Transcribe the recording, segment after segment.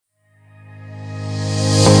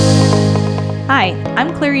Hi,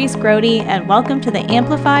 I'm Clarice Grody, and welcome to the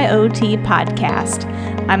Amplify OT podcast.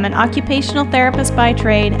 I'm an occupational therapist by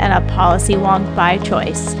trade and a policy wonk by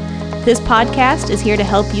choice. This podcast is here to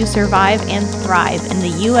help you survive and thrive in the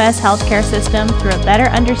U.S. healthcare system through a better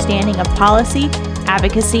understanding of policy,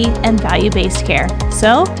 advocacy, and value-based care.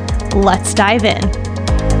 So, let's dive in.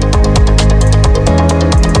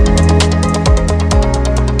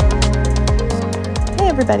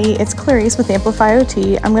 Everybody, it's Clarice with Amplify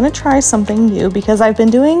OT. I'm going to try something new because I've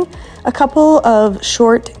been doing a couple of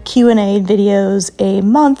short Q&A videos a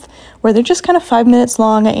month where they're just kind of 5 minutes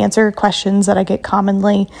long. I answer questions that I get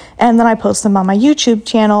commonly and then I post them on my YouTube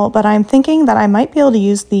channel, but I'm thinking that I might be able to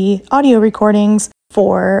use the audio recordings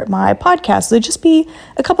for my podcast. So it'd just be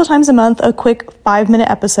a couple times a month, a quick 5-minute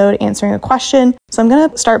episode answering a question. So I'm going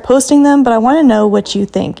to start posting them, but I want to know what you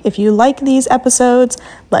think. If you like these episodes,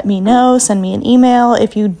 let me know, send me an email.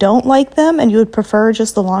 If you don't like them and you would prefer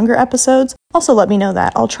just the longer episodes, also let me know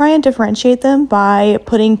that. I'll try and differentiate them by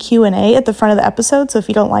putting Q&A at the front of the episode. So if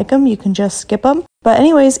you don't like them, you can just skip them. But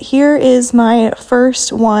anyways, here is my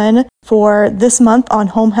first one for this month on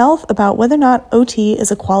home health about whether or not OT is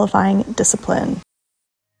a qualifying discipline.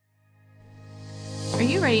 Are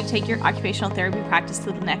you ready to take your occupational therapy practice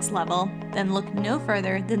to the next level? Then look no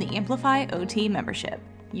further than the Amplify OT membership.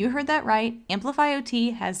 You heard that right. Amplify OT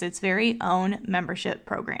has its very own membership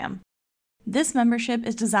program. This membership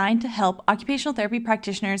is designed to help occupational therapy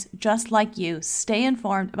practitioners just like you stay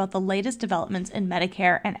informed about the latest developments in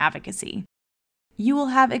Medicare and advocacy. You will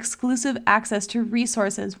have exclusive access to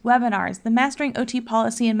resources, webinars, the Mastering OT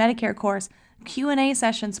Policy and Medicare course, Q&A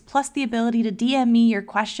sessions, plus the ability to DM me your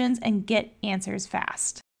questions and get answers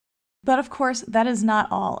fast. But of course, that is not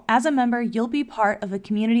all. As a member, you'll be part of a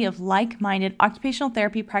community of like-minded occupational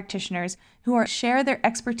therapy practitioners who share their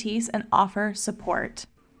expertise and offer support.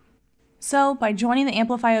 So, by joining the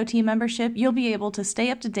Amplify OT membership, you'll be able to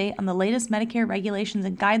stay up to date on the latest Medicare regulations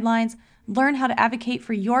and guidelines, learn how to advocate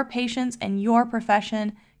for your patients and your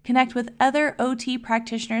profession, connect with other OT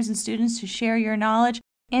practitioners and students to share your knowledge,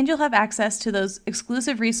 and you'll have access to those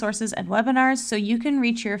exclusive resources and webinars so you can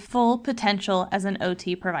reach your full potential as an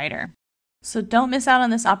OT provider. So don't miss out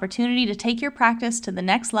on this opportunity to take your practice to the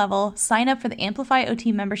next level. Sign up for the Amplify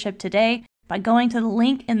OT membership today by going to the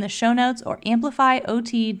link in the show notes or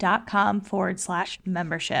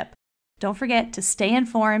amplifyot.com/membership. Don't forget to stay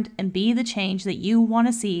informed and be the change that you want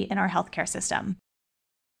to see in our healthcare system.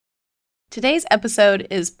 Today's episode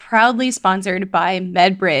is proudly sponsored by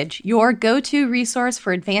MedBridge, your go-to resource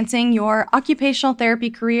for advancing your occupational therapy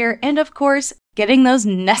career and, of course, getting those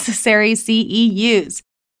necessary CEUs.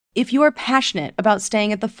 If you are passionate about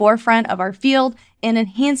staying at the forefront of our field and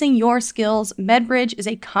enhancing your skills, MedBridge is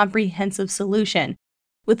a comprehensive solution.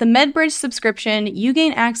 With the MedBridge subscription, you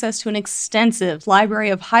gain access to an extensive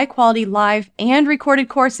library of high-quality live and recorded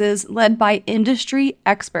courses led by industry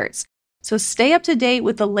experts. So stay up to date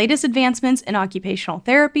with the latest advancements in occupational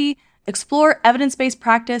therapy, explore evidence-based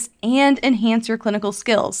practice, and enhance your clinical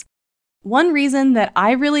skills. One reason that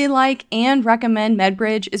I really like and recommend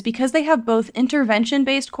MedBridge is because they have both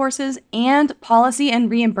intervention-based courses and policy and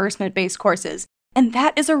reimbursement-based courses, and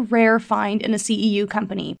that is a rare find in a CEU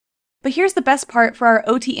company. But here's the best part for our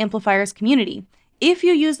OT Amplifiers community. If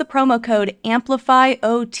you use the promo code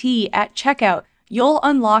AMPLIFYOT at checkout, you'll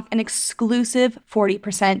unlock an exclusive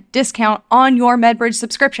 40% discount on your MedBridge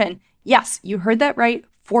subscription. Yes, you heard that right,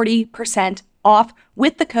 40% off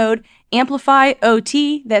with the code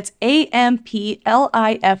AMPLIFYOT, that's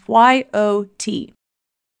AMPLIFYOT.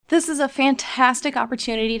 This is a fantastic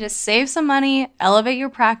opportunity to save some money, elevate your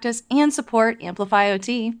practice, and support Amplify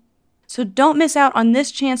OT. So don't miss out on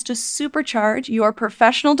this chance to supercharge your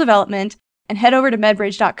professional development and head over to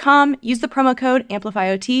medbridge.com, use the promo code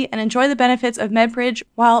AMPLIFYOT, and enjoy the benefits of MedBridge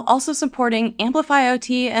while also supporting Amplify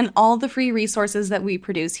OT and all the free resources that we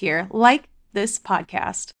produce here, like this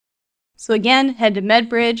podcast. So again, head to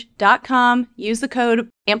medbridge.com, use the code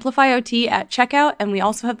AMPLIFYOT at checkout, and we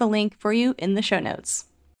also have the link for you in the show notes.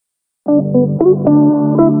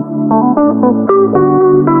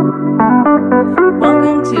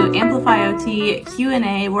 Welcome to Amplify OT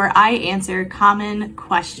Q&A, where I answer common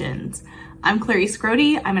questions. I'm Clarice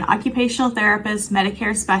Grody. I'm an occupational therapist,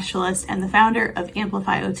 Medicare specialist, and the founder of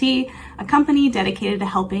Amplify OT, a company dedicated to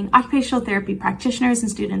helping occupational therapy practitioners and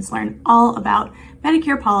students learn all about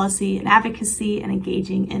Medicare policy and advocacy and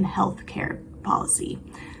engaging in healthcare policy.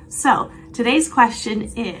 So today's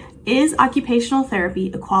question is occupational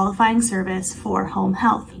therapy a qualifying service for home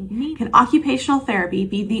health? Can occupational therapy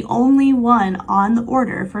be the only one on the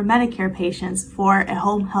order for Medicare patients for a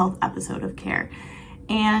home health episode of care?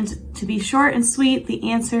 And to be short and sweet,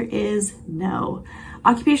 the answer is no.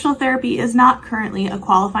 occupational therapy is not currently a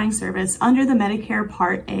qualifying service under the Medicare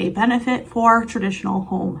Part A benefit for traditional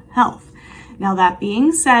home health. Now, that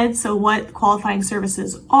being said, so what qualifying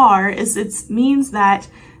services are is it means that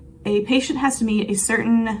a patient has to meet a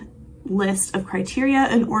certain list of criteria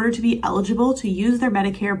in order to be eligible to use their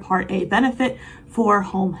Medicare Part A benefit for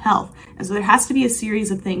home health. And so there has to be a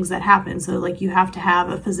series of things that happen. So like you have to have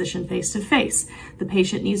a physician face-to-face. The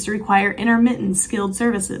patient needs to require intermittent skilled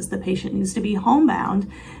services. The patient needs to be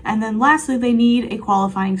homebound. And then lastly, they need a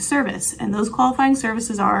qualifying service. And those qualifying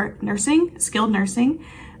services are nursing, skilled nursing,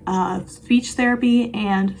 speech therapy,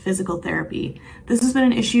 and physical therapy. This has been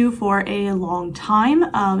an issue for a long time.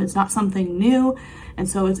 It's not something new. And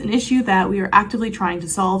so it's an issue that we are actively trying to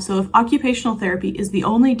solve. So if occupational therapy is the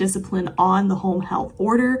only discipline on the home health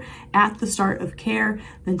order at the start of care,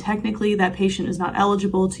 then technically that patient is not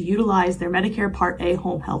eligible to utilize their Medicare Part A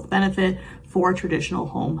home health benefit for traditional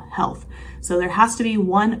home health. So there has to be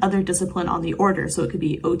one other discipline on the order. So it could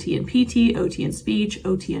be OT and PT, OT and speech,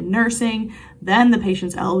 OT and nursing. Then the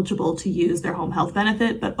patient's eligible to use their home health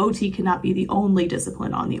benefit, but OT cannot be the only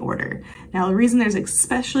discipline on the order. Now, the reason there's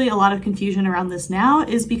especially a lot of confusion around this now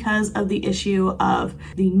is because of the issue of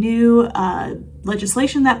the new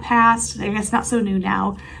legislation that passed, I guess not so new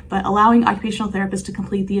now, but allowing occupational therapists to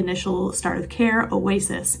complete the initial start of care,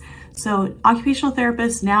 OASIS. So occupational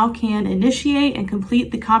therapists now can initiate and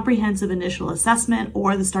complete the comprehensive initial assessment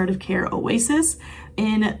or the start of care OASIS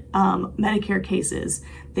in Medicare cases.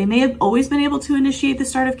 They may have always been able to initiate the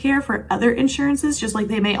start of care for other insurances, just like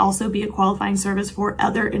they may also be a qualifying service for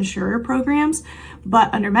other insurer programs.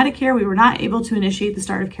 But under Medicare, we were not able to initiate the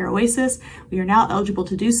start of care OASIS. We are now eligible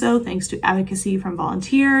to do so thanks to advocacy from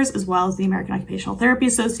volunteers, as well as the American Occupational Therapy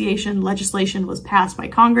Association. Legislation was passed by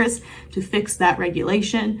Congress to fix that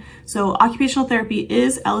regulation. So occupational therapy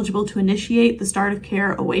is eligible to initiate the start of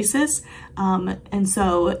care OASIS. And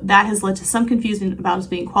so that has led to some confusion about us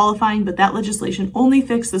being qualifying, but that legislation only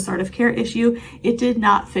fixed the start of care issue. It did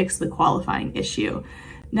not fix the qualifying issue.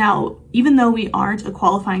 Now, even though we aren't a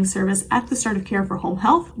qualifying service at the start of care for home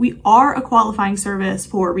health, we are a qualifying service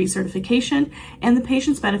for recertification, and the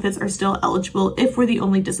patient's benefits are still eligible if we're the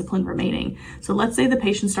only discipline remaining. So let's say the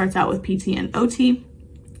patient starts out with PT and OT,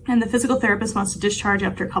 and the physical therapist wants to discharge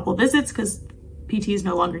after a couple visits because PT is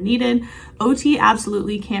no longer needed. OT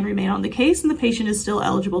absolutely can remain on the case, and the patient is still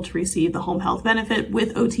eligible to receive the home health benefit,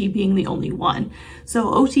 with OT being the only one.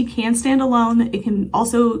 So OT can stand alone.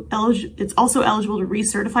 It's also eligible to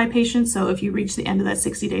recertify patients. So if you reach the end of that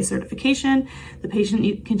 60-day certification, the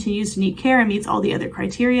patient continues to need care and meets all the other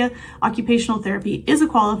criteria, occupational therapy is a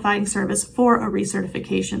qualifying service for a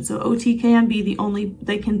recertification. So OT can be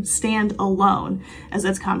they can stand alone, as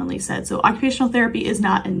that's commonly said. So occupational therapy is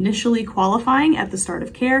not initially qualifying at the start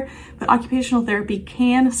of care, but occupational therapy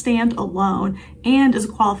can stand alone and is a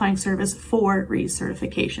qualifying service for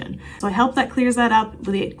recertification. So I hope that clears that up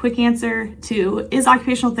with a quick answer to, is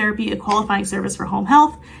occupational therapy a qualifying service for home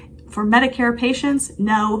health? For Medicare patients,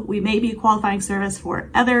 no. We may be a qualifying service for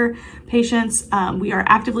other patients. We are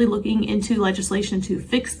actively looking into legislation to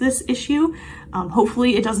fix this issue.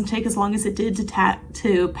 Hopefully it doesn't take as long as it did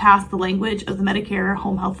to pass the language of the Medicare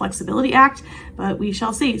Home Health Flexibility Act, but we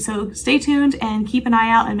shall see. So stay tuned and keep an eye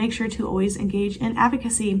out, and make sure to always engage in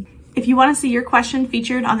advocacy. If you want to see your question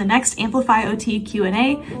featured on the next Amplify OT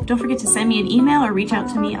Q&A, don't forget to send me an email or reach out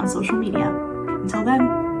to me on social media. Until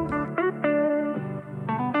then.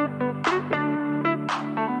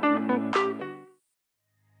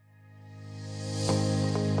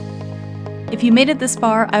 If you made it this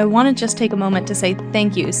far, I want to just take a moment to say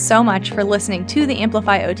thank you so much for listening to the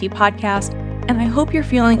Amplify OT podcast, and I hope you're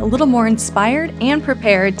feeling a little more inspired and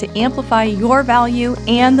prepared to amplify your value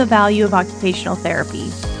and the value of occupational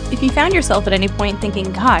therapy. If you found yourself at any point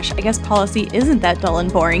thinking, gosh, I guess policy isn't that dull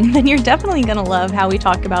and boring, then you're definitely going to love how we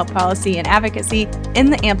talk about policy and advocacy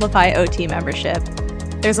in the Amplify OT membership.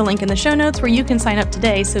 There's a link in the show notes where you can sign up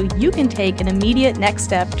today so you can take an immediate next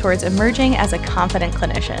step towards emerging as a confident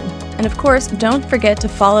clinician. And of course, don't forget to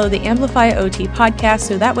follow the Amplify OT podcast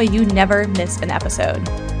so that way you never miss an episode.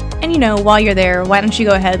 And while you're there, why don't you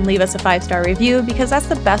go ahead and leave us a 5-star review, because that's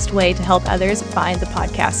the best way to help others find the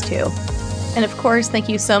podcast too. And of course, thank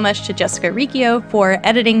you so much to Jessica Riccio for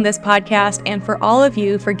editing this podcast, and for all of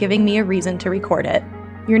you for giving me a reason to record it.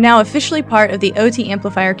 You're now officially part of the OT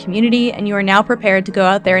Amplifier community, and you are now prepared to go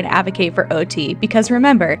out there and advocate for OT, because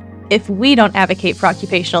remember, if we don't advocate for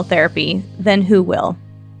occupational therapy, then who will?